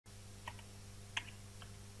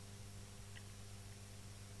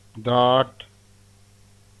dot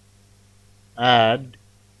add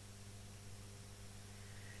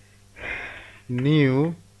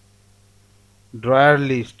new drawer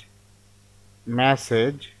list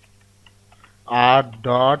message r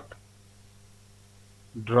dot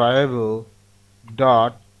drawable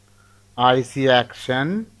dot ic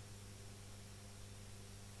action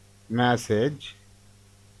message.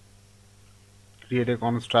 Create a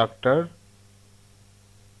constructor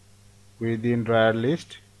within drawer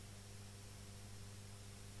list.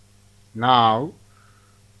 Now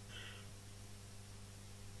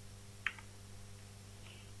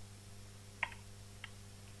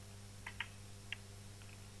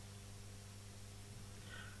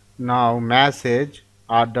message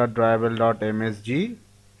r.drawable.msg.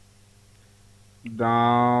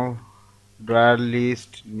 Now drawer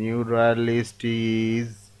list, new drawer list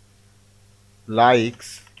is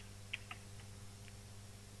likes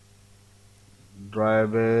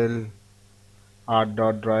drawable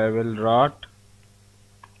r.drawable dot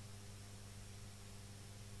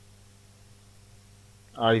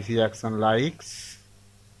ic action likes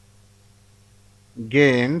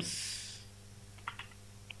games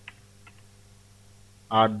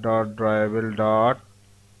r.drawable dot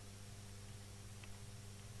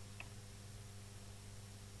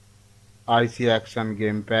ic action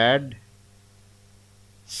gamepad.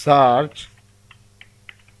 Search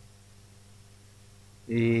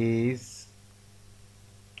is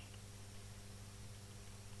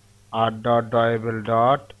r.drawable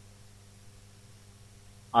dot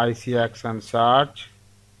ic action search.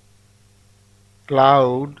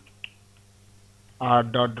 Cloud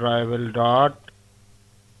r.drawable dot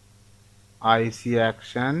ic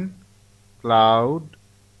action cloud.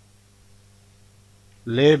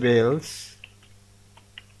 Labels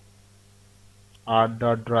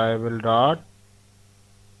r.drawable dot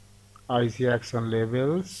ic action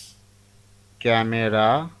labels.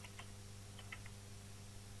 Camera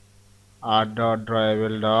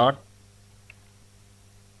r.drawable dot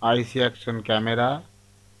ic action camera.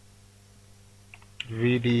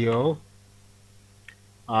 Video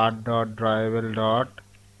r.drawable dot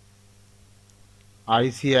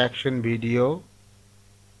ic action video.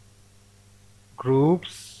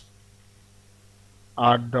 Groups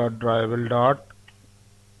r.drawable dot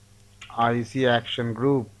ic action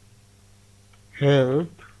group. Help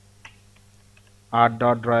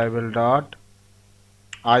r.drawable dot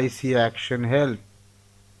ic action help.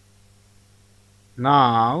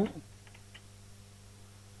 Now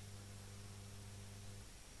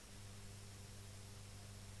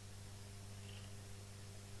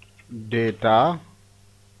data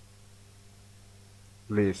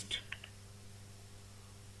list.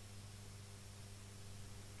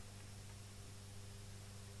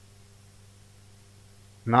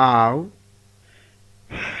 Now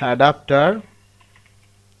adapter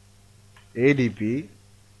ADP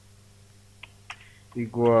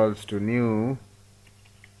equals to new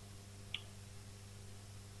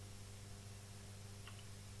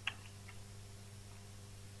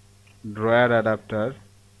drawer adapter.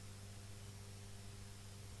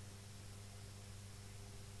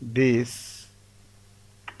 This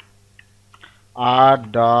r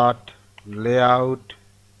dot layout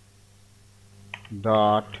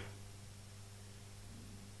dot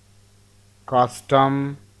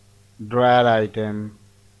custom drawer item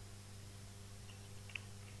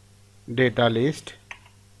data list.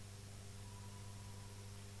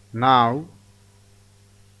 Now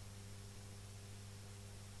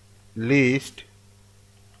list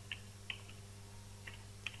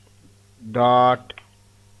dot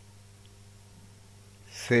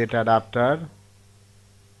set adapter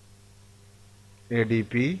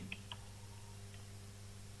ADP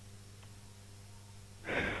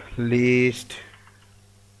list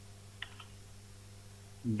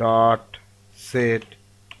dot set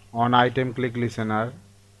on item click listener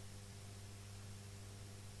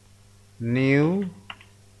new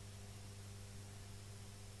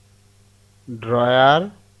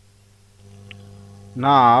drawer.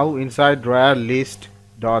 Now inside drawer list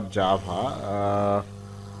dot java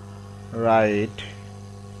write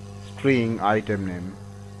string item name.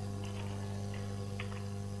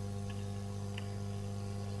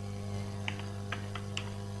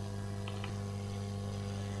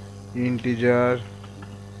 Integer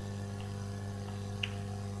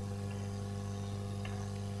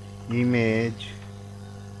image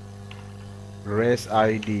res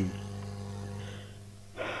id.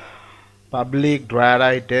 Public drawer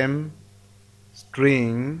item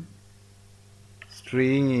string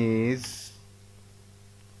is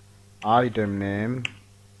item name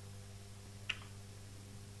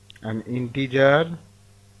and integer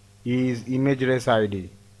is image res ID.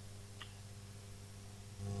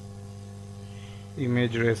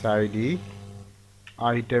 Image res ID,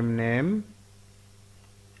 item name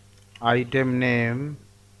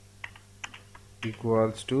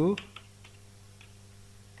equals to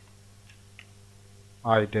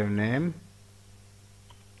item name.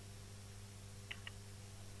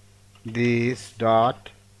 This dot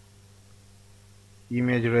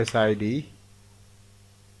image res ID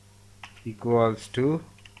equals to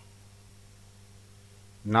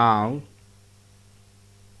now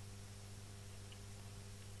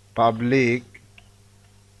public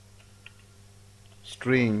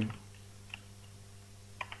string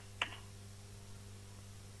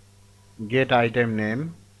get item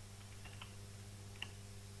name,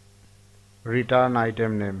 return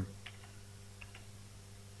item name.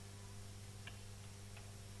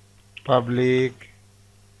 Public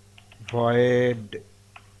void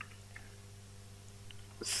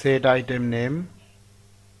set item name,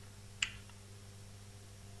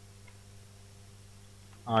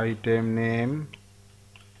 item name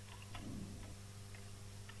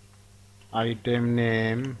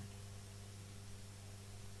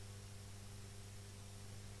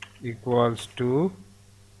equals to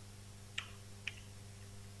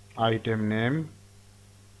item name,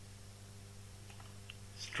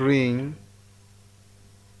 string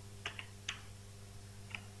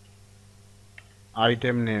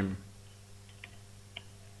item name.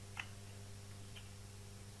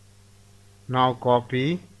 Now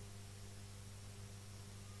copy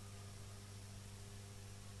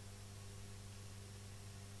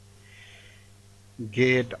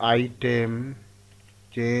get item,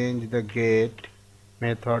 change the get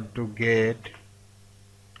method to get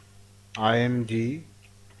img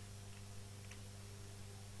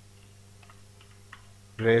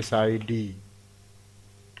res ID.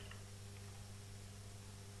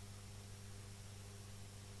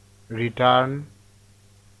 Return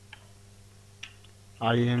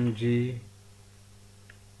img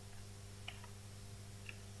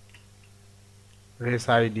res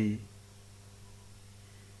ID.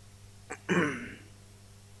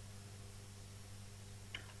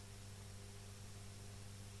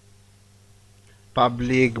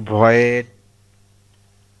 Public void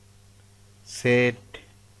set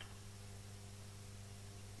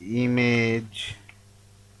image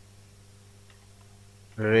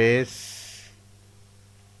res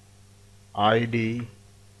ID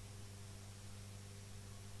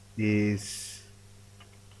is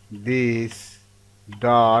this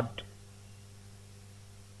dot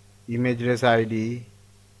image res ID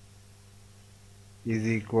is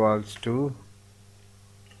equals to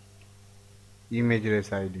image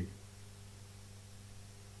res ID.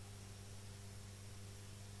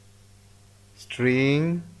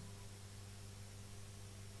 String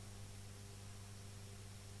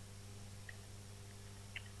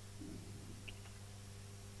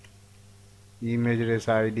image res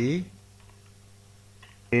ID,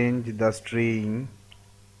 change the string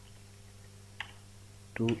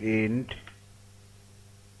to int.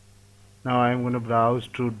 Now I am going to browse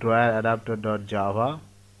to DrawerAdapter.java.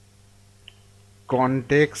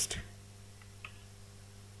 Context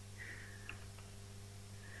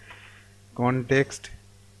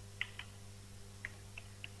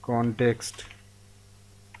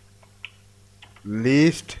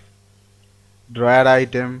list drawer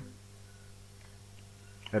item,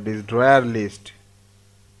 that is DrawerList.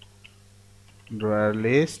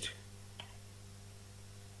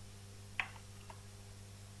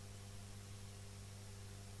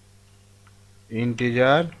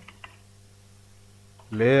 Integer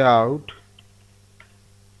layout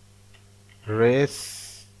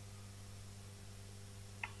res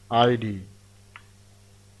ID.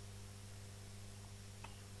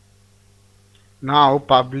 Now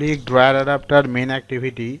public DrawerAdapter main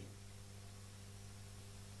activity,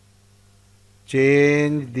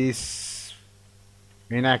 change this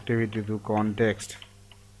main activity to context.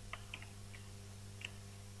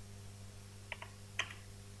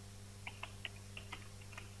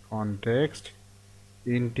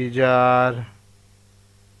 Integer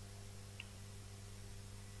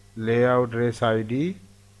layout res ID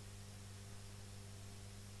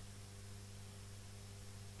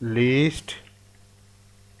list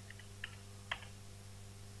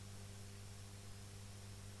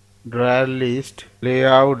DrawerList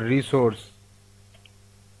layout resource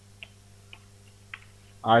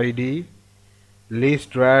ID. List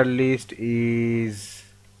DrawerList is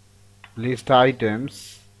list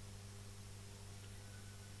items.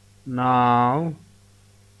 Now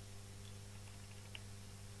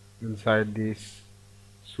inside this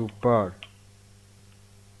super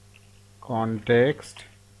context,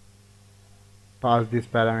 pass this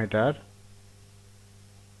parameter,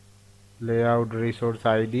 layout resource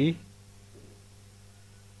ID,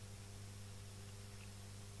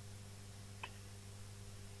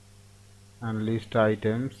 and list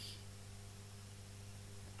items.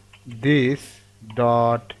 This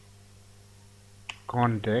dot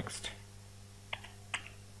context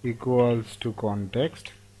equals to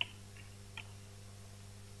context.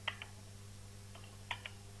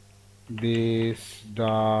 This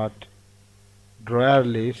dot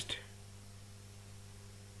DrawerList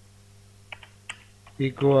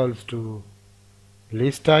equals to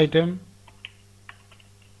list item.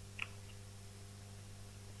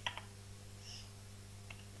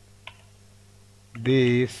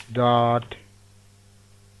 This dot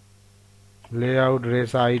layout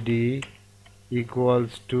res ID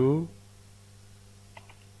equals to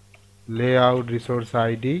layout resource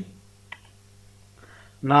ID.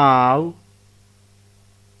 Now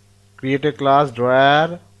create a class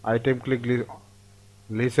drawer item click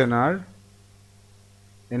listener,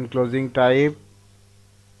 enclosing type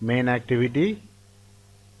main activity,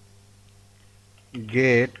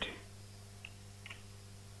 get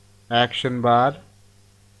action bar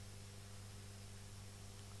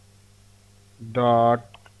dot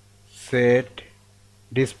set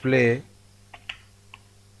display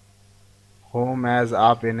home as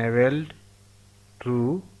up enabled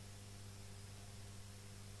true,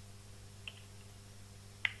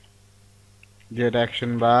 get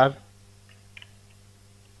action bar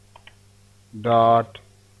dot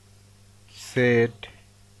set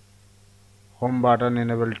home button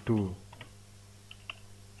enabled to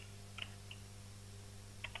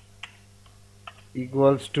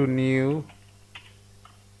equals to new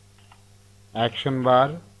action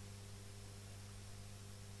bar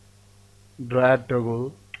drawer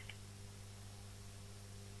toggle.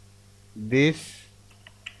 This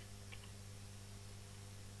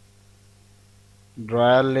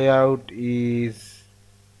drawer layout is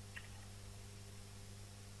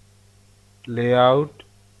layout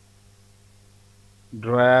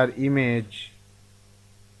drawer image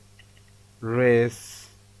res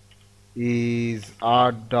is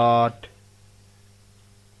r dot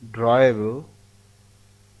drawable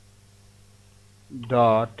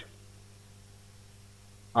dot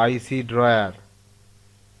IC drawer.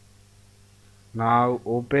 Now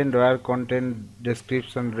open drawer content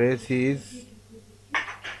description res is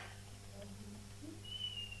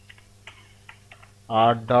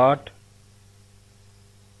r dot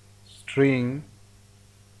string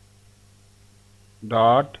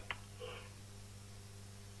dot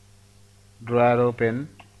drawer open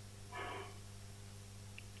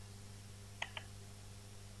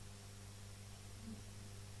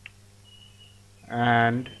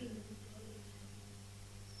and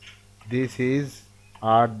this is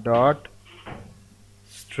r dot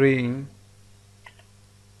string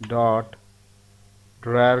dot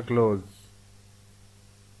drawer close.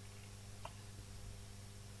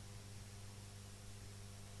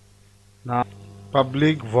 Now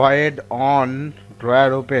public void on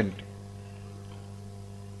drawer opened.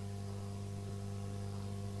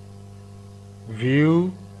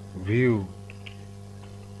 View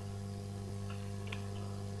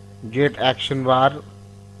get action bar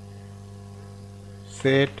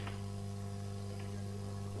set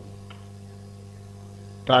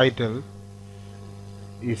title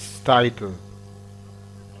is title,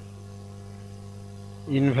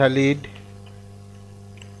 invalid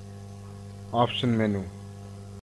option menu.